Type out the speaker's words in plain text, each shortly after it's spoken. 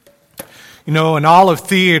You know, in all of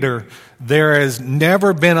theater, there has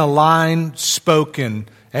never been a line spoken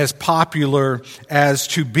as popular as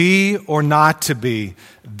to be or not to be.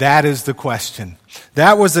 That is the question.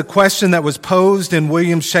 That was the question that was posed in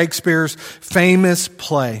William Shakespeare's famous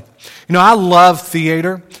play. You know, I love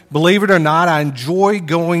theater. Believe it or not, I enjoy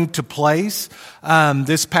going to plays.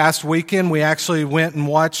 This past weekend, we actually went and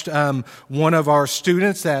watched one of our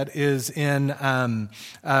students that is in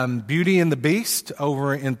Beauty and the Beast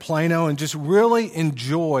over in Plano, and just really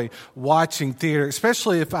enjoy watching theater,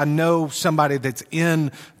 especially if I know somebody that's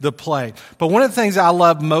in the play. But one of the things I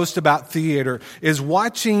love most about theater is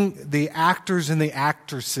watching the actors and the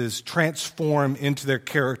actresses transform into their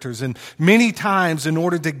characters. And many times, in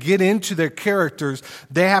order to get into their characters,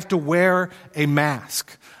 they have to wear a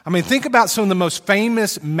mask. I mean, think about some of the most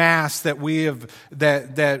famous masks that we have,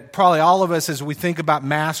 that probably all of us, as we think about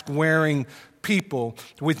mask wearing people,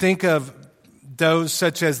 we think of those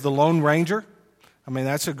such as the Lone Ranger. I mean,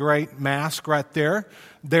 that's a great mask right there.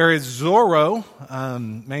 There is Zorro.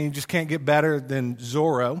 Man, you just can't get better than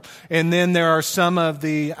Zorro. And then there are some of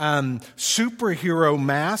the superhero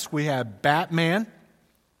masks. We have Batman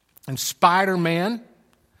and Spider-Man.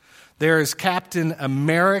 There is Captain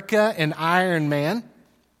America and Iron Man.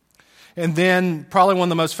 And then probably one of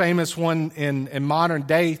the most famous one in modern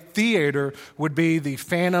day theater would be the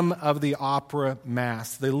Phantom of the Opera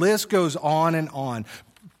mask. The list goes on and on.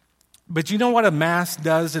 But you know what a mask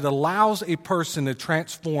does? It allows a person to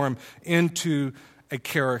transform into a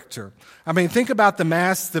character. I mean, think about the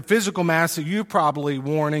mask, the physical mask that you've probably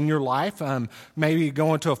worn in your life. Maybe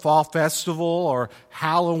going to a fall festival or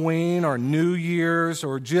Halloween or New Year's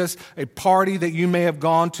or just a party that you may have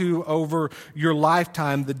gone to over your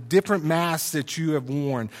lifetime, the different masks that you have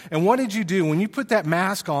worn. And what did you do? When you put that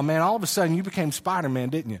mask on, man, all of a sudden you became Spider-Man,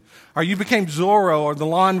 didn't you? Or you became Zorro or the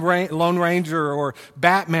Lone Ranger or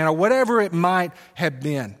Batman or whatever it might have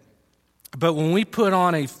been. But when we put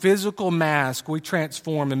on a physical mask, we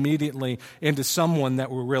transform immediately into someone that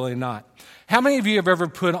we're really not. How many of you have ever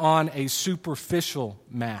put on a superficial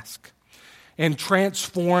mask and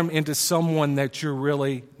transform into someone that you're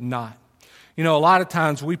really not? You know, a lot of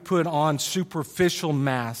times we put on superficial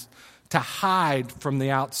masks to hide from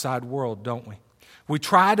the outside world, don't we? We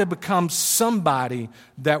try to become somebody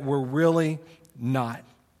that we're really not.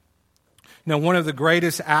 You know, one of the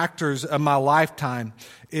greatest actors of my lifetime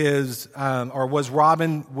was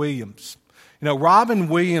Robin Williams. You know, Robin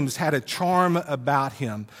Williams had a charm about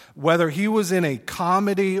him. Whether he was in a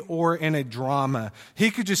comedy or in a drama,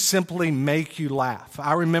 he could just simply make you laugh.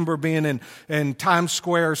 I remember being in Times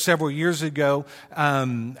Square several years ago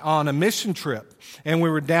on a mission trip. And we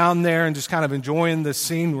were down there and just kind of enjoying the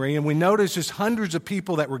scenery. And we noticed just hundreds of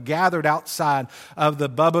people that were gathered outside of the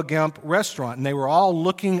Bubba Gump restaurant. And they were all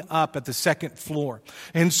looking up at the second floor.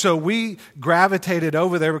 And so we gravitated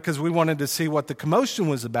over there because we wanted to see what the commotion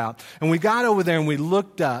was about. And we got over there and we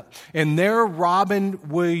looked up. And there Robin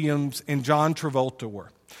Williams and John Travolta were.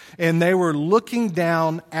 And they were looking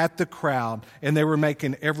down at the crowd. And they were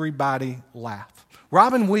making everybody laugh.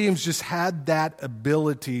 Robin Williams just had that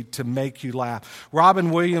ability to make you laugh. Robin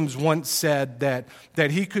Williams once said that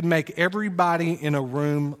he could make everybody in a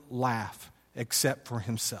room laugh except for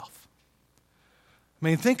himself. I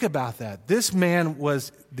mean, think about that. This man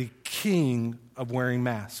was the king of wearing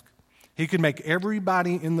masks. He could make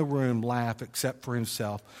everybody in the room laugh except for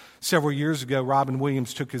himself. Several years ago, Robin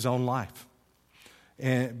Williams took his own life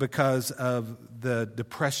because of the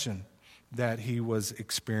depression that he was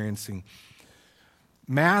experiencing.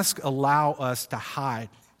 Masks allow us to hide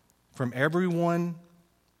from everyone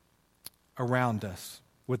around us,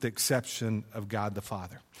 with the exception of God the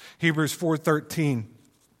Father. Hebrews 4:13,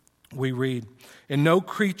 we read, "And no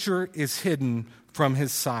creature is hidden from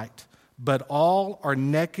his sight, but all are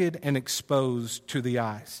naked and exposed to the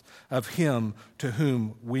eyes of him to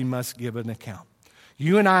whom we must give an account."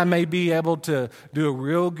 You and I may be able to do a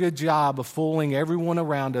real good job of fooling everyone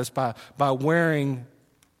around us by wearing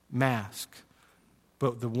masks.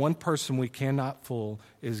 But the one person we cannot fool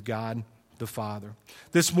is God the Father.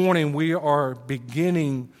 This morning we are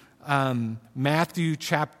beginning Matthew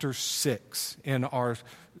chapter 6 in our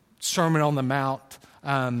Sermon on the Mount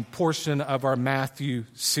portion of our Matthew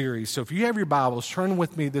series. So if you have your Bibles, turn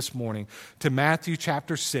with me this morning to Matthew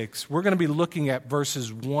chapter 6. We're going to be looking at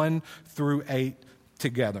verses 1 through 8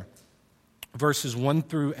 together. Verses 1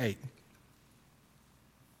 through 8.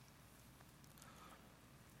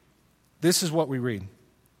 This is what we read.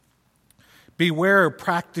 "Beware of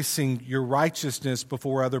practicing your righteousness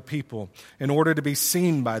before other people in order to be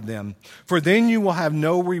seen by them, for then you will have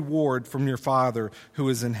no reward from your Father who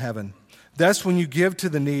is in heaven. Thus, when you give to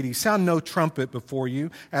the needy, sound no trumpet before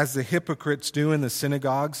you, as the hypocrites do in the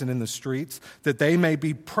synagogues and in the streets, that they may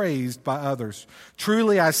be praised by others.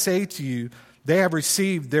 Truly, I say to you, they have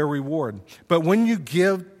received their reward. But when you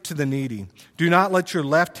give to the needy, do not let your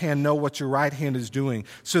left hand know what your right hand is doing,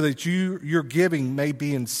 so that your giving may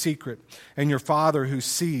be in secret, and your Father who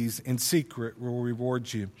sees in secret will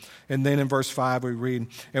reward you. And then in verse 5 we read,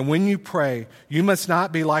 and when you pray, you must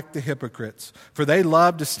not be like the hypocrites, for they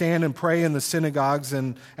love to stand and pray in the synagogues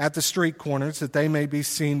and at the street corners, that they may be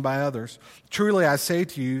seen by others. Truly I say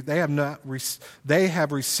to you, they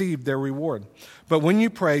have received their reward. But when you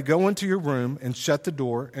pray, go into your room and shut the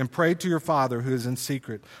door and pray to your Father who is in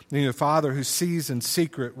secret. And your Father who sees in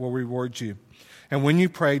secret will reward you. And when you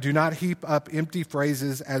pray, do not heap up empty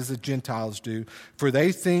phrases as the Gentiles do, for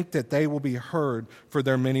they think that they will be heard for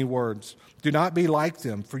their many words. Do not be like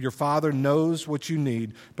them, for your Father knows what you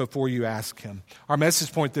need before you ask Him. Our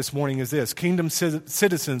message point this morning is this: kingdom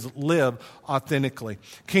citizens live authentically.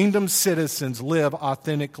 Kingdom citizens live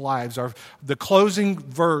authentic lives. The closing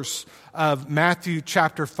verse of Matthew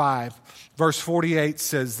chapter 5, verse 48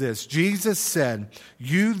 says this: Jesus said,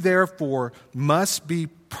 you therefore must be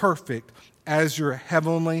perfect as your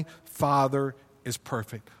heavenly Father is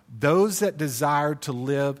perfect. Those that desire to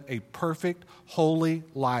live a perfect, holy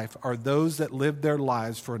life are those that live their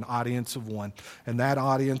lives for an audience of one. And that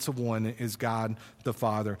audience of one is God the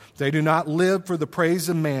Father. They do not live for the praise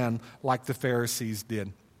of man like the Pharisees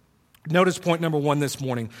did. Notice point number 1 this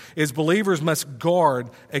morning is believers must guard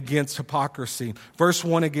against hypocrisy. Verse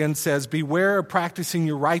 1 again says, beware of practicing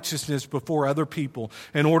your righteousness before other people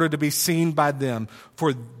in order to be seen by them,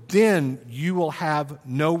 for then you will have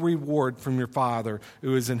no reward from your Father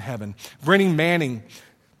who is in heaven. Brennan Manning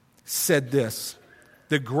said this: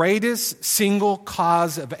 the greatest single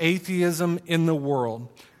cause of atheism in the world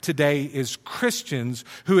today is Christians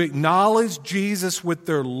who acknowledge Jesus with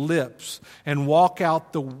their lips and walk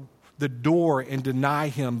out the door and deny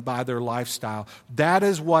Him by their lifestyle. That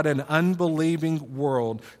is what an unbelieving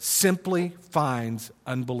world simply finds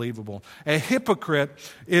unbelievable. A hypocrite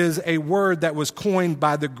is a word that was coined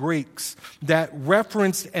by the Greeks that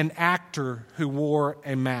referenced an actor who wore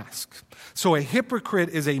a mask. So a hypocrite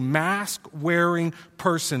is a mask-wearing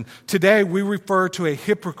person. Today we refer to a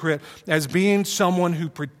hypocrite as being someone who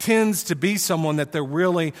pretends to be someone that they're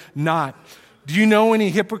really not. Do you know any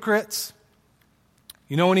hypocrites?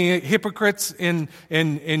 You know any hypocrites in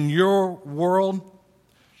your world?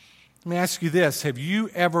 Let me ask you this: have you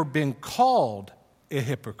ever been called a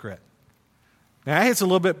hypocrite? Now, that hits a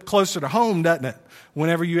little bit closer to home, doesn't it?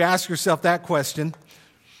 Whenever you ask yourself that question.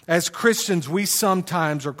 As Christians, we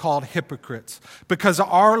sometimes are called hypocrites because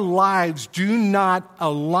our lives do not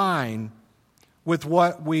align with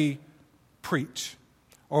what we preach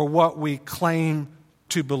or what we claim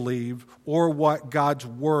to believe or what God's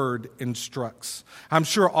Word instructs. I'm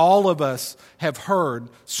sure all of us have heard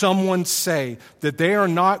someone say that they are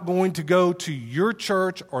not going to go to your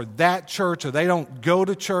church or that church, or they don't go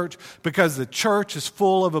to church because the church is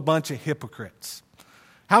full of a bunch of hypocrites.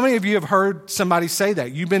 How many of you have heard somebody say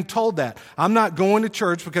that? You've been told that. I'm not going to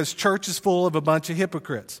church because church is full of a bunch of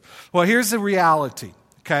hypocrites. Well, here's the reality.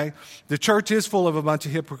 Okay, the church is full of a bunch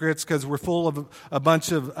of hypocrites because we're full of a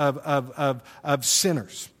bunch of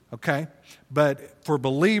sinners. Okay, but for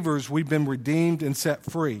believers, we've been redeemed and set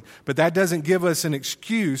free. But that doesn't give us an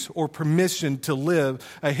excuse or permission to live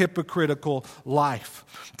a hypocritical life.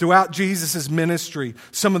 Throughout Jesus' ministry,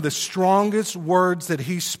 some of the strongest words that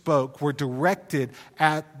He spoke were directed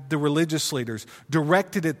at the religious leaders,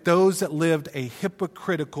 directed at those that lived a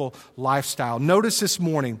hypocritical lifestyle. Notice this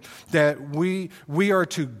morning that we are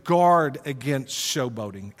to guard against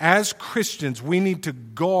showboating. As Christians, we need to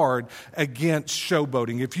guard against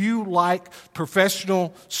showboating. If you like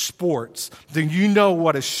professional sports, then you know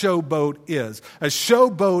what a showboat is. A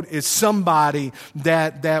showboat is somebody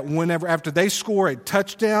that whenever, after they score a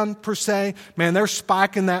touchdown per se, man, they're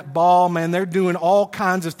spiking that ball, man, they're doing all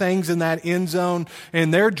kinds of things in that end zone,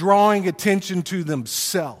 and they're drawing attention to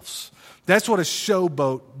themselves. That's what a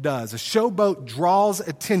showboat does. A showboat draws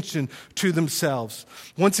attention to themselves.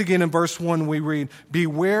 Once again, in verse 1, we read,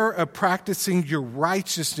 beware of practicing your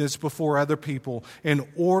righteousness before other people in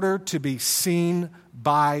order to be seen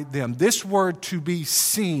by them. This word, to be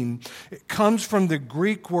seen, it comes from the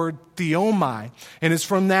Greek word theomai, and it's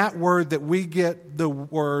from that word that we get the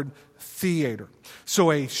word theater.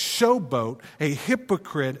 So a showboat, a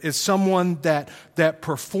hypocrite, is someone that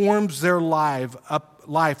performs their life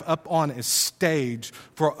up on a stage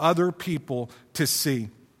for other people to see.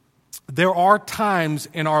 There are times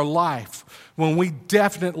in our life when we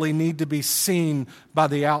definitely need to be seen by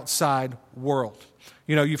the outside world.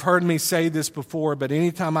 You know, you've heard me say this before, but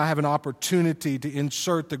anytime I have an opportunity to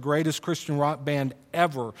insert the greatest Christian rock band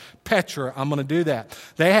ever, Petra, I'm going to do that.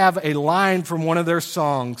 They have a line from one of their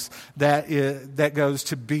songs that goes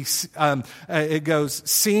to be, it goes,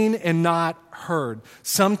 seen and not heard.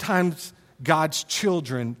 Sometimes God's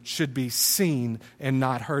children should be seen and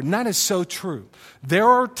not heard. And that is so true. There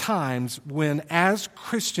are times when, as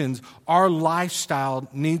Christians, our lifestyle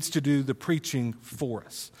needs to do the preaching for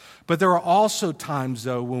us. But there are also times,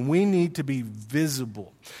 though, when we need to be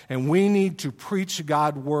visible and we need to preach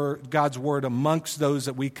God's word amongst those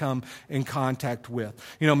that we come in contact with.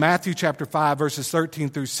 You know, Matthew chapter 5, verses 13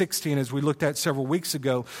 through 16, as we looked at several weeks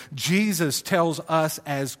ago, Jesus tells us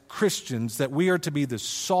as Christians that we are to be the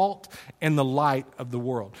salt and the light of the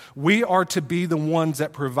world. We are to be the ones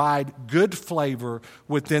that provide good flavor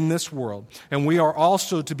within this world. And we are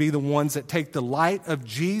also to be the ones that take the light of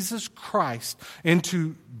Jesus Christ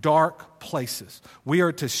into dark places. We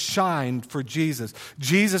are to shine for Jesus.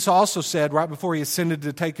 Jesus also said right before he ascended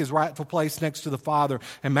to take his rightful place next to the Father,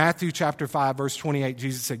 in Matthew chapter 5, verse 28,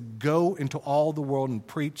 Jesus said, "Go into all the world and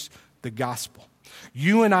preach the gospel."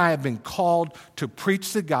 You and I have been called to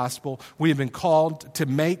preach the gospel. We have been called to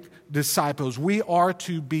make disciples. We are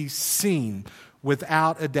to be seen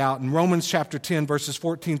without a doubt. In Romans chapter 10, verses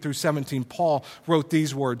 14 through 17, Paul wrote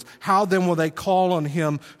these words, "How then will they call on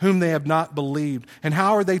him whom they have not believed? And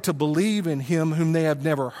how are they to believe in him whom they have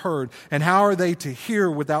never heard? And how are they to hear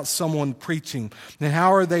without someone preaching? And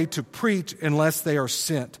how are they to preach unless they are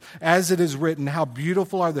sent? As it is written, how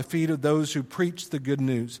beautiful are the feet of those who preach the good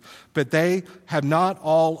news. But they have not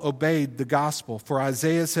all obeyed the gospel. For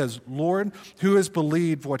Isaiah says, Lord, who has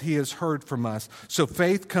believed what he has heard from us? So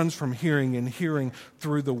faith comes from hearing, and hearing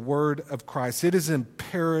through the word of Christ." It is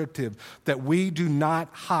imperative that we do not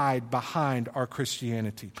hide behind our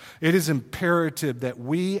Christianity. It is imperative that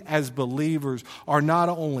we as believers are not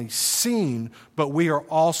only seen, but we are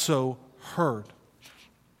also heard.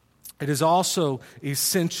 It is also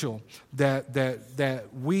essential that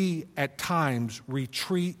we at times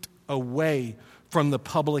retreat away from the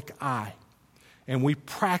public eye. And we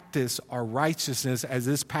practice our righteousness as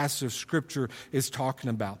this passage of Scripture is talking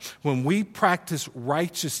about. When we practice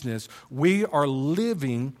righteousness, we are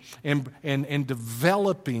living and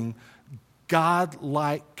developing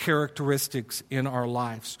God-like characteristics in our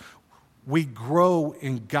lives. We grow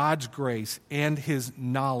in God's grace and His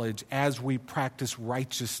knowledge as we practice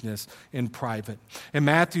righteousness in private. In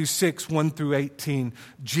Matthew 6, 1 through 18,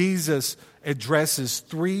 Jesus addresses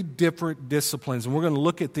three different disciplines, and we're going to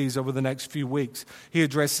look at these over the next few weeks. He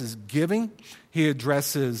addresses giving, He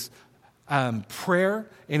addresses prayer,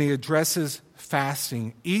 and He addresses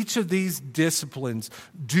fasting. Each of these disciplines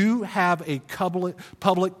do have a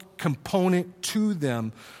public component to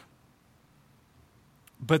them,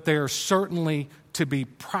 but they are certainly to be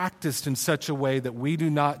practiced in such a way that we do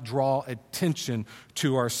not draw attention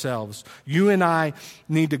to ourselves. You and I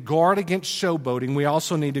need to guard against showboating. We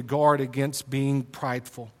also need to guard against being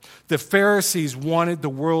prideful. The Pharisees wanted the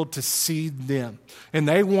world to see them, and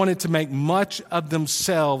they wanted to make much of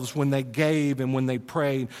themselves when they gave and when they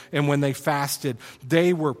prayed and when they fasted.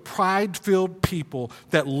 They were pride-filled people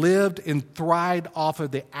that lived and thrived off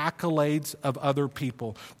of the accolades of other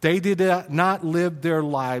people. They did not live their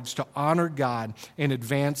lives to honor God and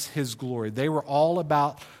advance His glory. They were all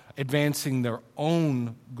about advancing their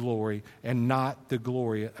own glory and not the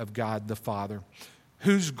glory of God the Father.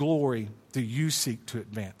 Whose glory do you seek to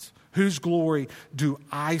advance? Whose glory do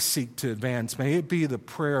I seek to advance? May it be the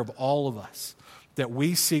prayer of all of us that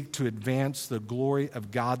we seek to advance the glory of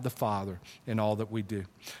God the Father in all that we do.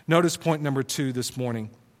 Notice point number 2 this morning.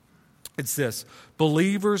 It's this: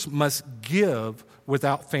 believers must give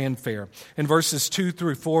without fanfare. In verses 2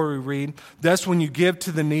 through 4 we read, "Thus when you give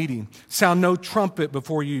to the needy, sound no trumpet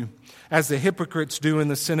before you, as the hypocrites do in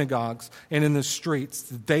the synagogues and in the streets,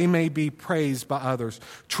 that they may be praised by others.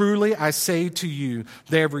 Truly I say to you,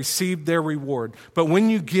 they have received their reward. But when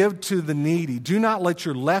you give to the needy, do not let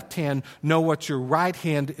your left hand know what your right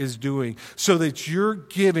hand is doing, so that your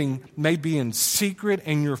giving may be in secret,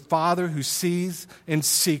 and your Father who sees in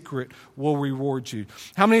secret will reward you."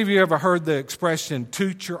 How many of you ever heard the expression,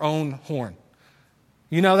 toot your own horn?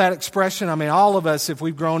 You know that expression? I mean, all of us, if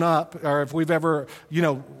we've grown up or if we've ever,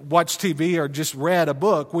 watched TV or just read a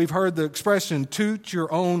book, we've heard the expression, toot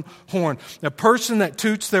your own horn. The person that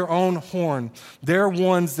toots their own horn, they're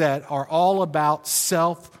ones that are all about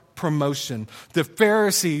self-promotion. self-promotion. The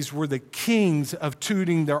Pharisees were the kings of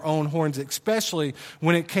tooting their own horns, especially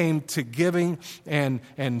when it came to giving and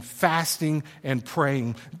fasting and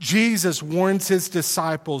praying. Jesus warns his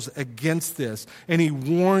disciples against this, and he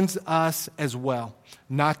warns us as well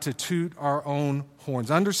not to toot our own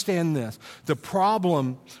horns. Understand this. The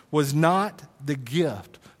problem was not the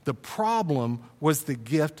gift. The problem was the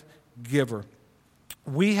gift giver.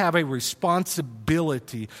 We have a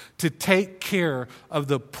responsibility to take care of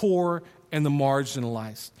the poor and the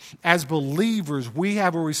marginalized. As believers, we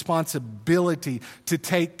have a responsibility to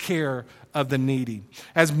take care of the needy.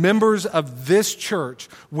 As members of this church,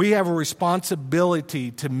 we have a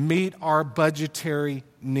responsibility to meet our budgetary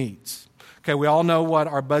needs. Okay, we all know what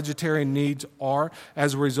our budgetary needs are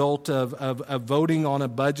as a result of voting on a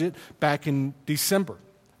budget back in December.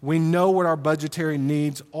 We know what our budgetary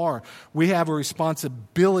needs are. We have a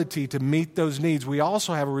responsibility to meet those needs. We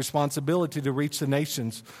also have a responsibility to reach the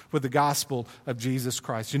nations with the gospel of Jesus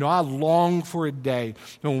Christ. You know, I long for a day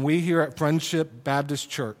when we here at Friendship Baptist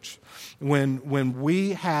Church, when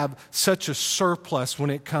we have such a surplus when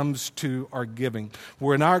it comes to our giving,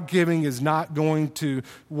 when our giving is not going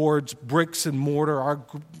towards bricks and mortar,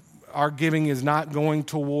 our giving is not going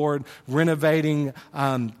toward renovating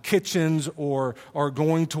kitchens or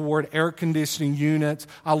going toward air conditioning units.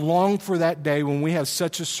 I long for that day when we have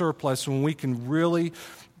such a surplus, when we can really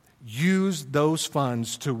use those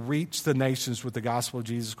funds to reach the nations with the gospel of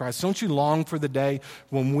Jesus Christ. Don't you long for the day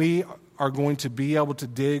when we are going to be able to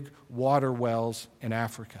dig water wells in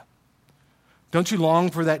Africa? Don't you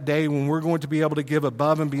long for that day when we're going to be able to give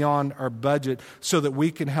above and beyond our budget so that we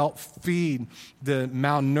can help feed the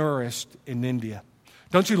malnourished in India?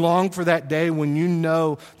 Don't you long for that day when you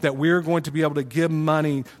know that we're going to be able to give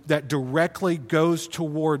money that directly goes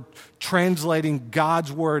toward translating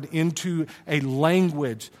God's word into a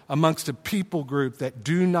language amongst a people group that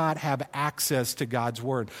do not have access to God's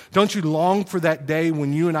word? Don't you long for that day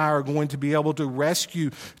when you and I are going to be able to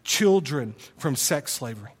rescue children from sex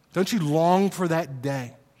slavery? Don't you long for that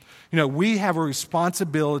day? You know, we have a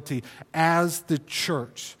responsibility as the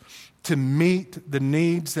church to meet the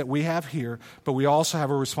needs that we have here, but we also have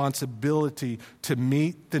a responsibility to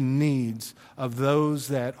meet the needs of those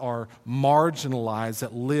that are marginalized,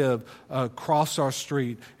 that live across our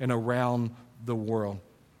street and around the world.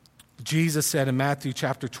 Jesus said in Matthew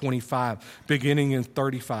chapter 25, beginning in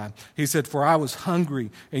 35, he said, "For I was hungry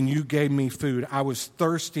and you gave me food. I was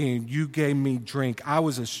thirsty and you gave me drink. I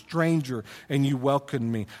was a stranger and you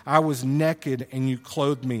welcomed me. I was naked and you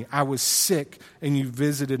clothed me. I was sick and you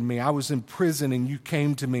visited me. I was in prison and you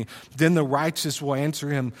came to me." Then the righteous will answer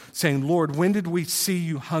him, saying, "Lord, when did we see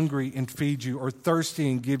you hungry and feed you, or thirsty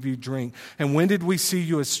and give you drink? And when did we see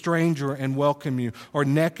you a stranger and welcome you, or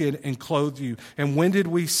naked and clothe you? And when did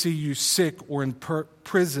we see you sick or in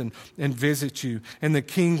prison and visit you?" And the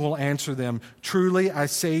king will answer them, "Truly I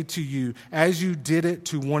say to you, as you did it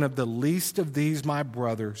to one of the least of these my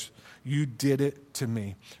brothers, you did it to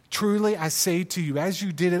me." Truly I say to you, as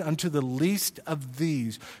you did it unto the least of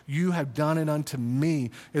these, you have done it unto me,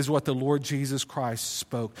 is what the Lord Jesus Christ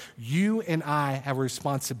spoke. You and I have a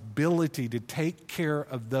responsibility to take care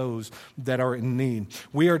of those that are in need.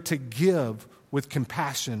 We are to give with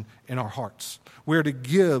compassion in our hearts. We are to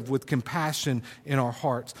give with compassion in our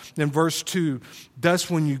hearts. Then verse 2, "Thus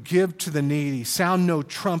when you give to the needy, sound no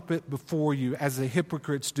trumpet before you, as the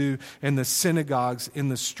hypocrites do in the synagogues, in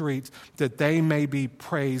the streets, that they may be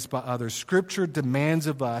praised by others." Scripture demands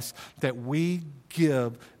of us that we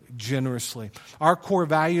give generously. Our core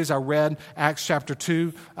values, I read Acts chapter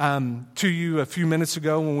 2 to you a few minutes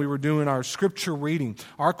ago when we were doing our scripture reading.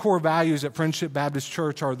 Our core values at Friendship Baptist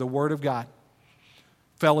Church are the Word of God,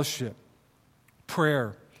 fellowship,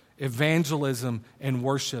 prayer, evangelism, and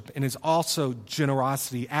worship. And it's also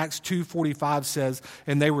generosity. Acts 2:45 says,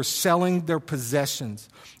 "And they were selling their possessions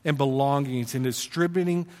and belongings and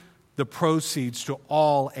distributing the proceeds to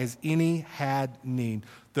all as any had need."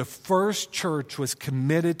 The first church was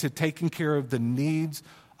committed to taking care of the needs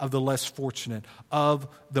of the less fortunate, of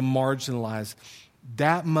the marginalized.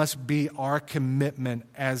 That must be our commitment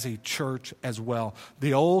as a church as well.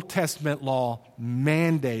 The Old Testament law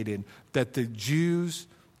mandated that the Jews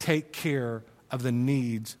take care of the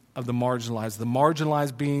needs of the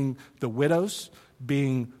marginalized being the widows,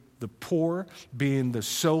 being the poor, being the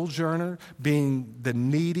sojourner, being the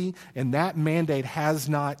needy, and that mandate has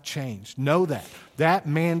not changed. Know that. That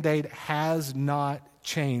mandate has not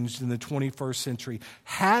changed in the 21st century.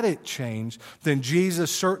 Had it changed, then Jesus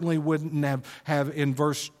certainly wouldn't have in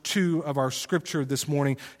verse 2 of our scripture this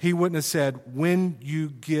morning, he wouldn't have said, when you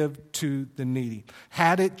give to the needy.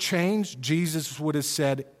 Had it changed, Jesus would have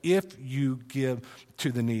said, if you give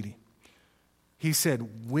to the needy. He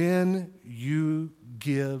said, when you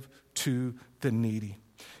give to the needy.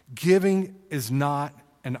 Giving is not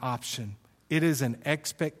an option. It is an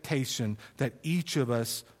expectation that each of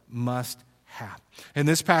us must have. In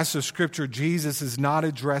this passage of Scripture, Jesus is not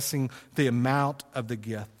addressing the amount of the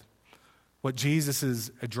gift. What Jesus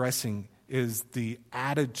is addressing is the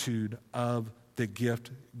attitude of the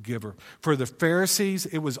gift giver. For the Pharisees,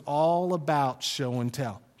 it was all about show and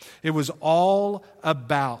tell. It was all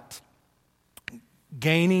about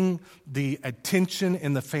gaining the attention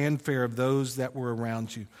and the fanfare of those that were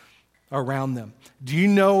around them. Do you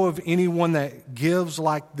know of anyone that gives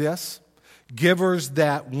like this? Givers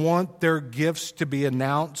that want their gifts to be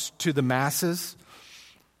announced to the masses?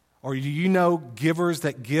 Or do you know givers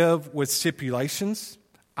that give with stipulations?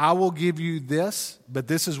 I will give you this, but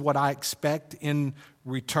this is what I expect in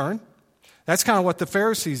return. That's kind of what the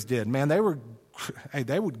Pharisees did. Man, they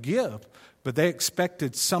would give, but they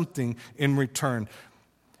expected something in return.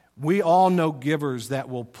 We all know givers that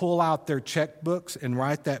will pull out their checkbooks and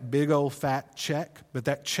write that big old fat check, but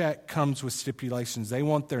that check comes with stipulations. They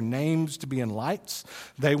want their names to be in lights.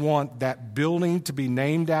 They want that building to be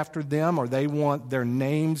named after them, or they want their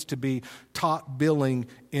names to be top billing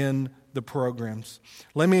in the programs.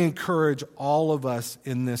 Let me encourage all of us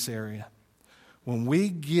in this area. When we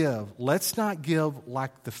give, let's not give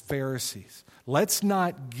like the Pharisees. Let's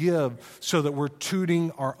not give so that we're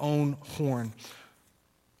tooting our own horn.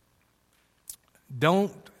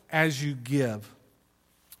 Don't, as you give,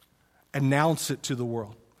 announce it to the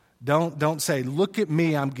world. Don't say, look at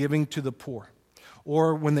me, I'm giving to the poor.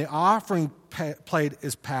 Or when the offering plate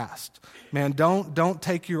is passed, man, don't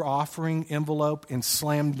take your offering envelope and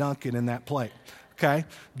slam dunk it in that plate. Okay?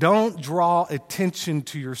 Don't draw attention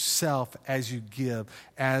to yourself as you give,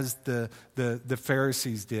 as the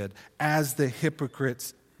Pharisees did, as the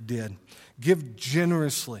hypocrites did. Give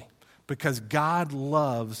generously, because God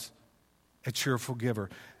loves a cheerful giver.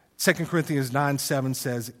 2 Corinthians 9:7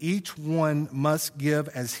 says, each one must give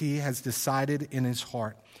as he has decided in his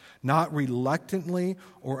heart, not reluctantly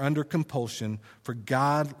or under compulsion, for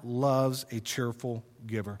God loves a cheerful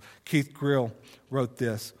giver. Keith Grill wrote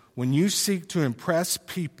this, when you seek to impress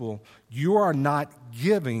people, you are not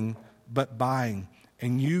giving but buying,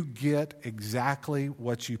 and you get exactly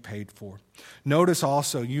what you paid for. Notice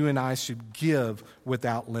also, you and I should give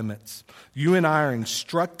without limits. You and I are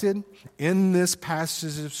instructed in this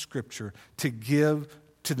passage of Scripture to give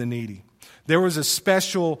to the needy. There was a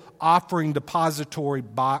special offering depository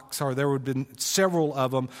box, or there would have been several of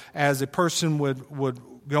them, as a person would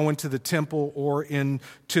go into the temple or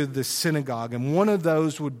into the synagogue. And one of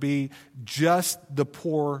those would be just the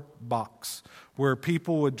poor box, where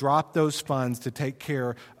people would drop those funds to take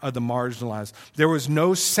care of the marginalized. There was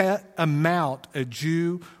no set amount a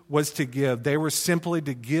Jew was to give. They were simply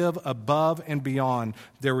to give above and beyond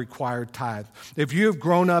their required tithe. If you have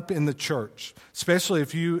grown up in the church, especially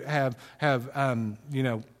if you have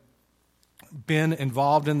been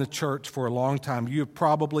involved in the church for a long time, you have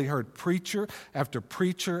probably heard preacher after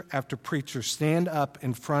preacher after preacher stand up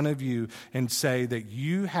in front of you and say that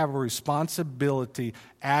you have a responsibility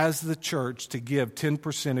as the church to give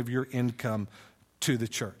 10% of your income to the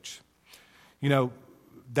church. You know,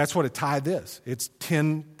 that's what a tithe is. It's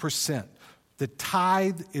 10%. The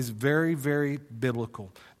tithe is very, very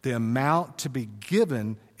biblical. The amount to be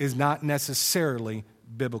given is not necessarily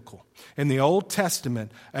biblical. In the Old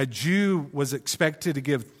Testament, a Jew was expected to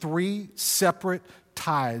give 3 separate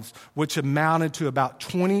tithes, which amounted to about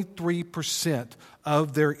 23%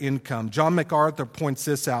 of their income. John MacArthur points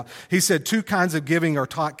this out. He said 2 kinds of giving are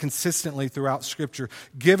taught consistently throughout Scripture.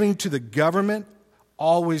 Giving to the government,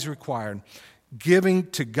 always required. Giving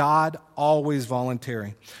to God, always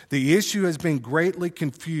voluntary. The issue has been greatly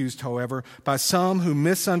confused, however, by some who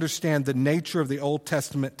misunderstand the nature of the Old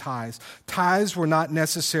Testament tithes. Tithes were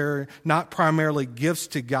not primarily gifts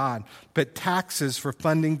to God, but taxes for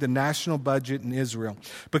funding the national budget in Israel.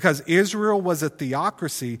 Because Israel was a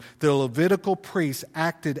theocracy, the Levitical priests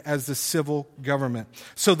acted as the civil government.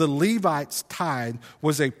 So the Levites' tithe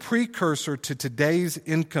was a precursor to today's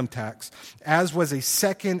income tax, as was a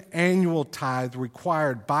second annual tithe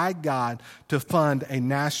required by God to fund a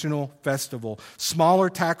national festival. Smaller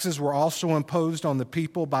taxes were also imposed on the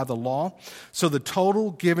people by the law. So the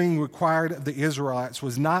total giving required of the Israelites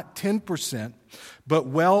was not 10%, but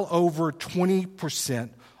well over 20%,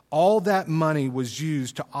 All that money was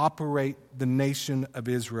used to operate the nation of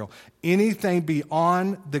Israel. Anything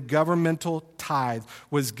beyond the governmental tithe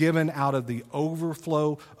was given out of the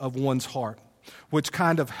overflow of one's heart, which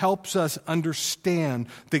kind of helps us understand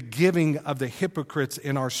the giving of the hypocrites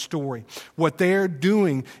in our story. What they're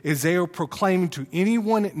doing is they are proclaiming to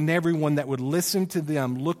anyone and everyone that would listen to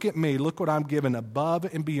them, look at me, look what I'm given above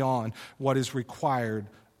and beyond what is required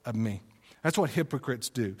of me. That's what hypocrites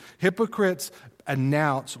do. Hypocrites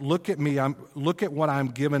announce, look at me, look at what I'm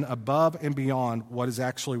given above and beyond what is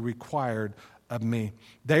actually required of me.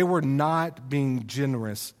 They were not being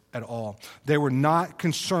generous at all. They were not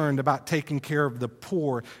concerned about taking care of the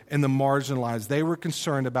poor and the marginalized. They were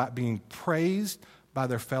concerned about being praised by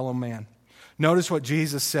their fellow man. Notice what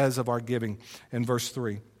Jesus says of our giving in verse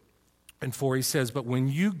 3 and 4. He says, "But when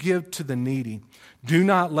you give to the needy, do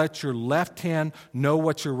not let your left hand know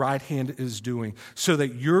what your right hand is doing, so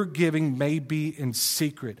that your giving may be in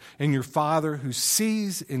secret, and your Father who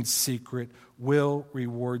sees in secret will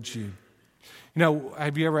reward you." You know,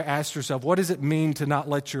 have you ever asked yourself, what does it mean to not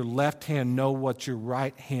let your left hand know what your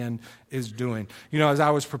right hand is doing? You know, as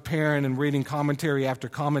I was preparing and reading commentary after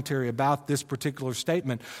commentary about this particular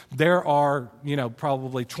statement, there are,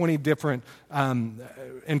 probably 20 different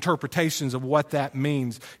interpretations of what that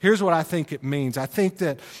means. Here's what I think it means. I think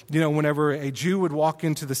that, whenever a Jew would walk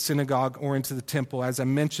into the synagogue or into the temple, as I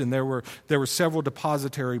mentioned, there were several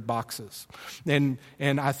depository boxes. And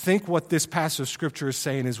I think what this passage of Scripture is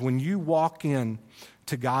saying is when you walk in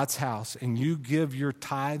to God's house and you give your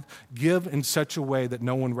tithe, give in such a way that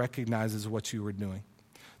no one recognizes what you were doing.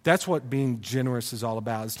 That's what being generous is all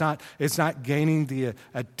about. It's not gaining the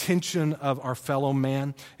attention of our fellow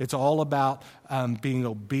man. It's all about being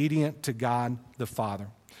obedient to God the Father.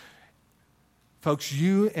 Folks,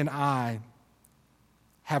 you and I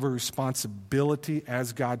have a responsibility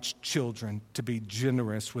as God's children to be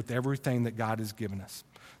generous with everything that God has given us.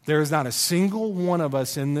 There is not a single one of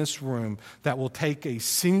us in this room that will take a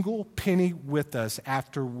single penny with us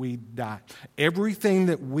after we die. Everything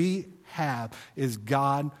that we have is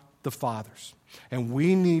God the Father's. And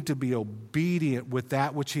we need to be obedient with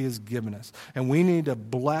that which He has given us. And we need to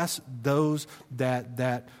bless those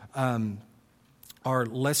that are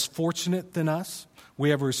less fortunate than us. We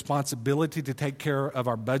have a responsibility to take care of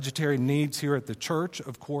our budgetary needs here at the church,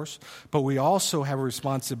 of course, but we also have a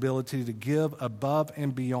responsibility to give above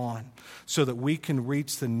and beyond so that we can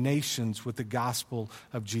reach the nations with the gospel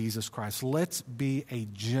of Jesus Christ. Let's be a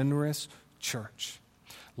generous church.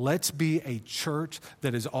 Let's be a church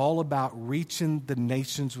that is all about reaching the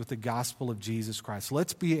nations with the gospel of Jesus Christ.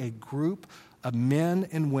 Let's be a group of men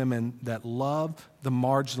and women that love the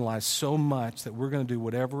marginalized so much that we're going to do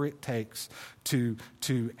whatever it takes to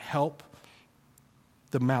help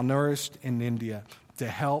the malnourished in India, to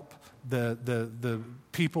help the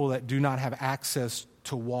people that do not have access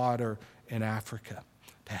to water in Africa,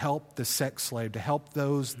 to help the sex slave, to help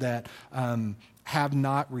those that have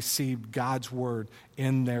not received God's word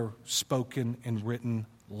in their spoken and written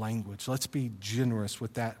language. Let's be generous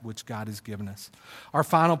with that which God has given us. Our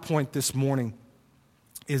final point this morning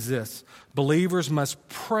is this: believers must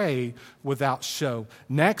pray without show.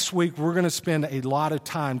 Next week, we're going to spend a lot of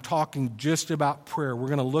time talking just about prayer. We're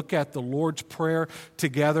going to look at the Lord's Prayer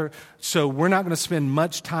together. So we're not going to spend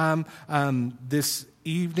much time this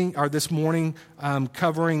evening or this morning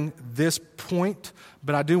covering this point,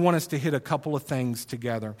 but I do want us to hit a couple of things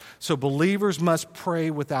together. So believers must pray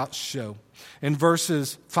without show. In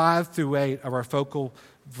verses 5 through 8 of our focal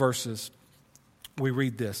verses, we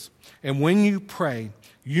read this: "And when you pray,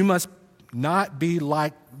 you must not be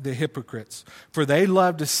like the hypocrites, for they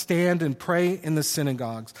love to stand and pray in the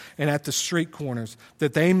synagogues and at the street corners,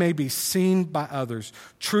 that they may be seen by others.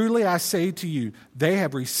 Truly I say to you, they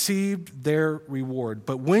have received their reward.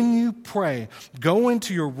 But when you pray, go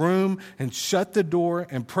into your room and shut the door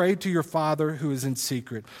and pray to your Father who is in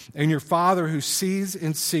secret. And your Father who sees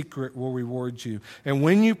in secret will reward you. And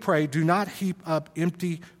when you pray, do not heap up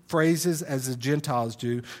empty phrases as the Gentiles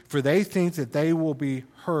do, for they think that they will be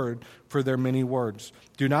heard for their many words.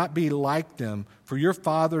 Do not be like them, for your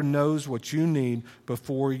Father knows what you need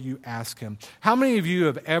before you ask Him." How many of you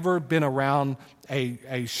have ever been around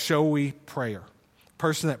a showy prayer?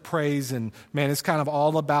 Person that prays and, man, it's kind of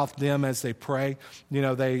all about them as they pray. You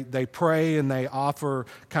know, they pray and they offer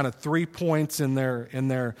kind of 3 points in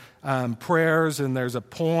their prayers, and there's a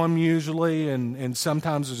poem usually, and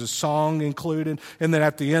sometimes there's a song included, and then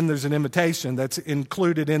at the end there's an invitation that's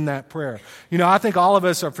included in that prayer. You know, I think all of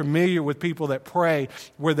us are familiar with people that pray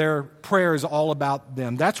where their prayer is all about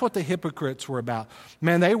them. That's what the hypocrites were about.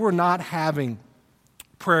 Man, they were not having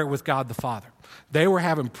prayer with God the Father. They were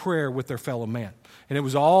having prayer with their fellow man. And it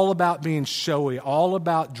was all about being showy, all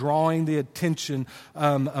about drawing the attention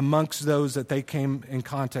amongst those that they came in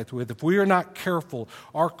contact with. If we are not careful,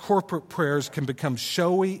 our corporate prayers can become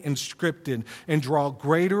showy and scripted and draw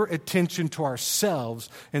greater attention to ourselves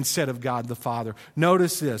instead of God the Father.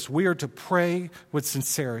 Notice this. We are to pray with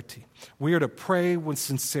sincerity. We are to pray with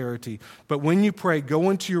sincerity. But when you pray, go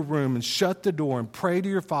into your room and shut the door and pray to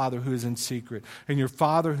your Father who is in secret. And your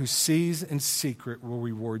Father who sees in secret will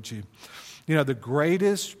reward you. You know, the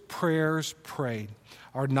greatest prayers prayed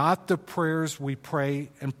are not the prayers we pray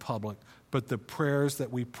in public, but the prayers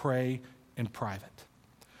that we pray in private.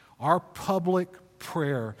 Our public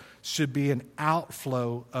prayer should be an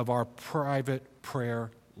outflow of our private prayer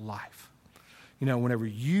life. You know, whenever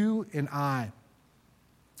you and I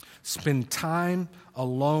spend time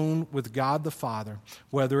alone with God the Father,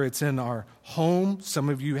 whether it's in our home. Some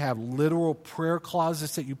of you have literal prayer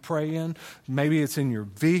closets that you pray in. Maybe it's in your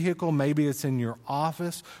vehicle. Maybe it's in your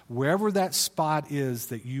office. Wherever that spot is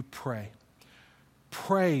that you pray.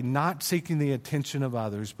 Pray, not seeking the attention of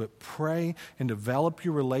others, but pray and develop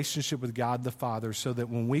your relationship with God the Father so that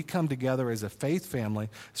when we come together as a faith family,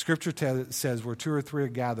 Scripture says where 2 or 3 are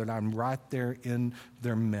gathered, I'm right there in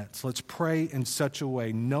their midst. Let's pray in such a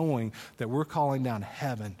way, knowing that we're calling down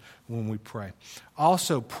heaven when we pray.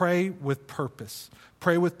 Also, pray with purpose.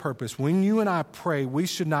 Pray with purpose. When you and I pray, we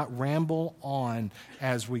should not ramble on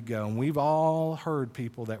as we go. And we've all heard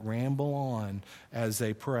people that ramble on as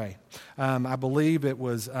they pray. I believe it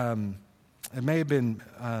was, it may have been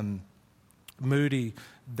Moody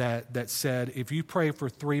that said, if you pray for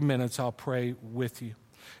 3 minutes, I'll pray with you.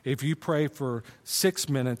 If you pray for 6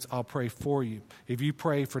 minutes, I'll pray for you. If you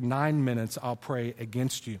pray for 9 minutes, I'll pray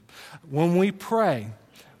against you. When we pray,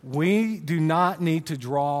 we do not need to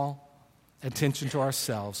draw attention to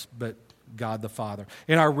ourselves, but God the Father.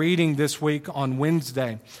 In our reading this week on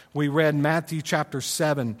Wednesday, we read Matthew chapter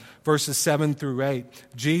 7, verses 7 through 8.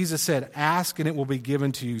 Jesus said, ask and it will be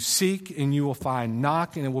given to you. Seek and you will find.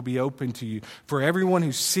 Knock and it will be open to you. For everyone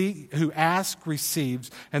who asks receives,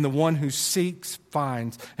 and the one who seeks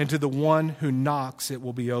finds, and to the one who knocks it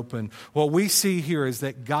will be open. What we see here is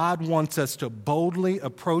that God wants us to boldly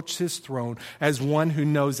approach his throne as one who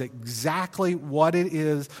knows exactly what it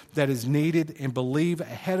is that is needed and believe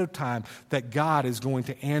ahead of time that God is going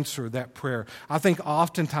to answer that prayer. I think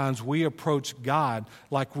oftentimes we approach God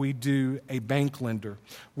like we do a bank lender,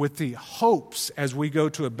 with the hopes as we go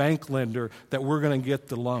to a bank lender that we're going to get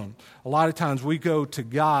the loan. A lot of times we go to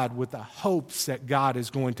God with the hopes that God is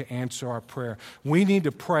going to answer our prayer. We need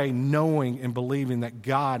to pray knowing and believing that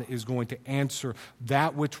God is going to answer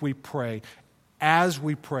that which we pray as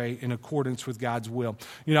we pray in accordance with God's will.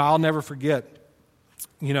 You know, I'll never forget,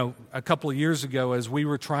 a couple of years ago as we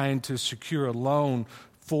were trying to secure a loan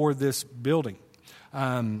for this building.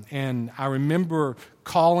 And I remember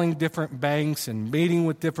calling different banks and meeting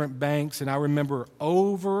with different banks, and I remember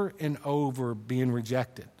over and over being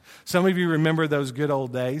rejected. Some of you remember those good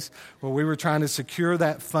old days where we were trying to secure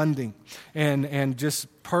that funding, and just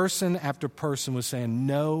person after person was saying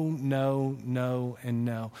no, no, no, and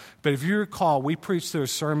no. But if you recall, we preached through a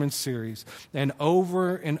sermon series, and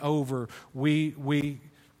over we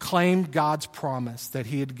claimed God's promise that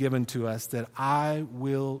he had given to us, that I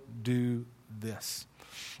will do this.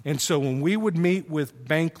 And so when we would meet with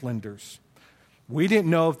bank lenders, we didn't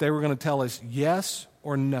know if they were going to tell us yes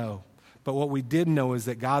or no. But what we did know is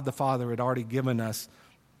that God the Father had already given us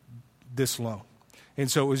this loan. And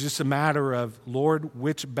so it was just a matter of, Lord,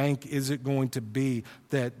 which bank is it going to be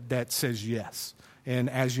that says yes? And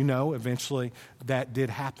as you know, eventually that did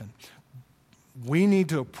happen. We need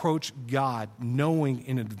to approach God knowing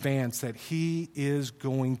in advance that he is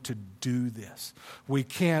going to do this. We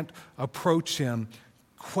can't approach him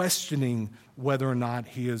questioning whether or not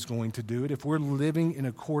he is going to do it. If we're living in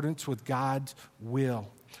accordance with God's will,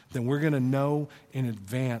 then we're going to know in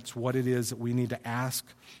advance what it is that we need to ask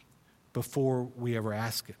before we ever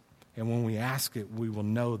ask it. And when we ask it, we will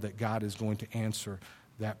know that God is going to answer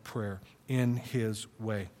that prayer in his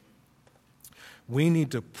way. We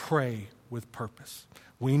need to pray with purpose.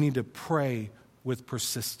 We need to pray with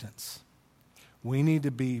persistence. We need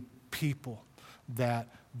to be people that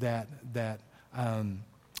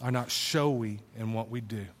are not showy in what we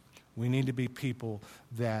do. We need to be people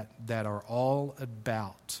that are all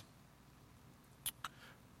about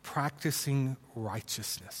practicing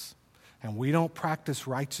righteousness. And we don't practice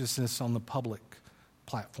righteousness on the public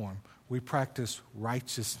platform. We practice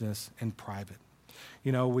righteousness in private.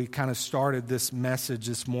 You know, we kind of started this message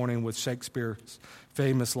this morning with Shakespeare's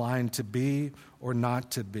famous line, to be or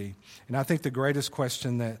not to be. And I think the greatest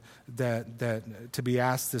question that to be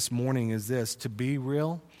asked this morning is this: to be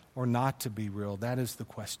real or not to be real? That is the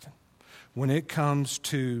question. When it comes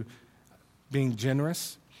to being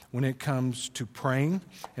generous, when it comes to praying,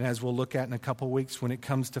 and as we'll look at in a couple of weeks, when it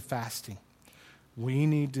comes to fasting, we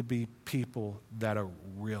need to be people that are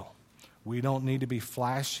real. We don't need to be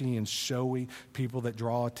flashy and showy, people that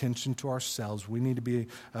draw attention to ourselves. We need to be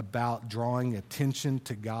about drawing attention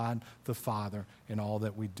to God the Father in all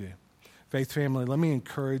that we do. Faith family, let me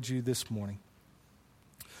encourage you this morning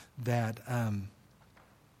that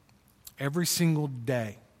every single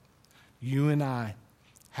day, you and I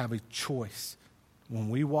have a choice when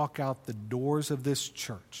we walk out the doors of this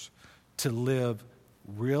church to live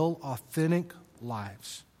real, authentic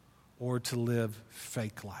lives or to live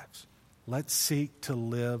fake lives. Let's seek to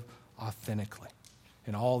live authentically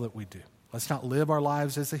in all that we do. Let's not live our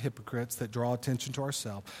lives as the hypocrites that draw attention to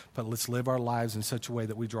ourselves, but let's live our lives in such a way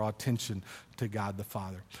that we draw attention to God the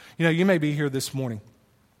Father. You know, you may be here this morning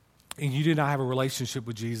and you do not have a relationship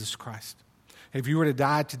with Jesus Christ. If you were to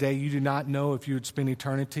die today, you do not know if you would spend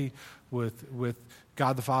eternity with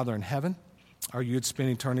God the Father in heaven, or you would spend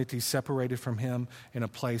eternity separated from Him in a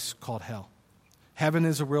place called hell. Heaven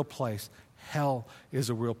is a real place. Hell is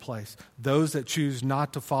a real place. Those that choose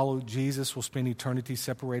not to follow Jesus will spend eternity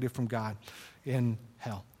separated from God in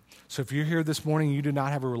hell. So if you're here this morning and you do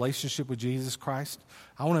not have a relationship with Jesus Christ,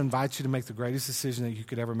 I want to invite you to make the greatest decision that you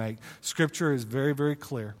could ever make. Scripture is very, very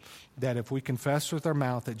clear that if we confess with our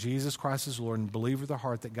mouth that Jesus Christ is Lord and believe with our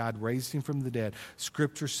heart that God raised Him from the dead,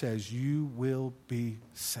 Scripture says you will be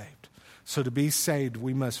saved. So to be saved,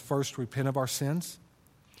 we must first repent of our sins,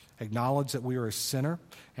 acknowledge that we are a sinner,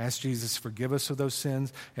 ask Jesus to forgive us of those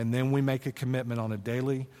sins, and then we make a commitment on a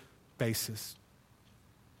daily basis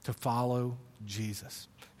to follow Jesus.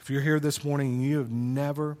 If you're here this morning and you have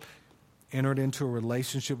never entered into a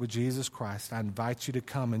relationship with Jesus Christ, I invite you to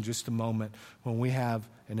come in just a moment when we have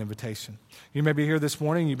an invitation. You may be here this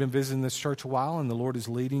morning, you've been visiting this church a while, and the Lord is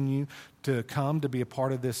leading you to come to be a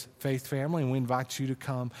part of this faith family, and we invite you to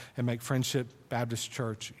come and make Friendship Baptist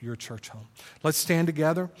Church your church home. Let's stand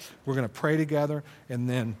together, we're going to pray together, and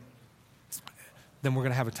then we're going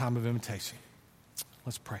to have a time of invitation.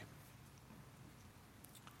 Let's pray.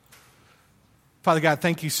 Father God,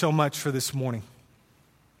 thank you so much for this morning.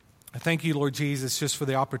 I thank you, Lord Jesus, just for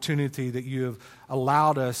the opportunity that you have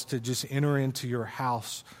allowed us to just enter into your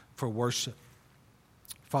house for worship.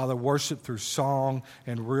 Father, worship through song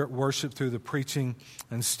and worship through the preaching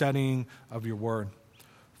and studying of your word.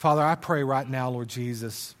 Father, I pray right now, Lord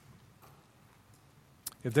Jesus,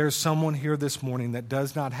 if there's someone here this morning that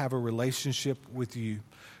does not have a relationship with you,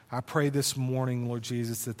 I pray this morning, Lord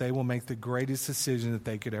Jesus, that they will make the greatest decision that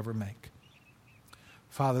they could ever make.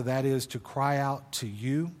 Father, that is to cry out to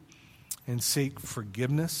you and seek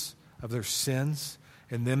forgiveness of their sins,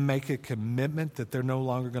 and then make a commitment that they're no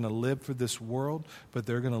longer going to live for this world, but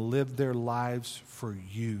they're going to live their lives for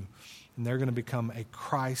you. And they're going to become a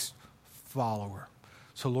Christ follower.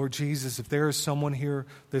 So, Lord Jesus, if there is someone here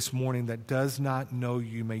this morning that does not know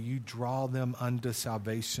you, may you draw them unto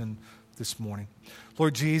salvation this morning.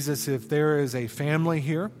 Lord Jesus, if there is a family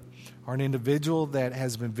here or an individual that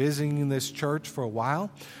has been visiting this church for a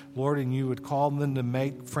while, Lord, and you would call them to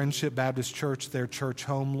make Friendship Baptist Church their church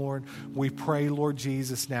home, Lord, we pray, Lord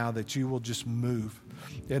Jesus, now that you will just move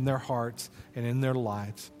in their hearts and in their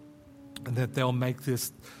lives, and that they'll make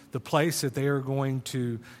this the place that they are going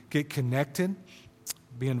to get connected,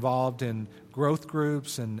 be involved in growth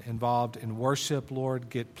groups and involved in worship, Lord,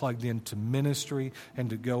 get plugged into ministry and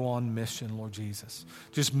to go on mission, Lord Jesus.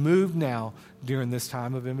 Just move now during this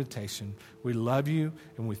time of invitation. We love you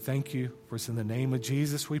and we thank you. For it's in the name of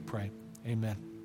Jesus we pray. Amen.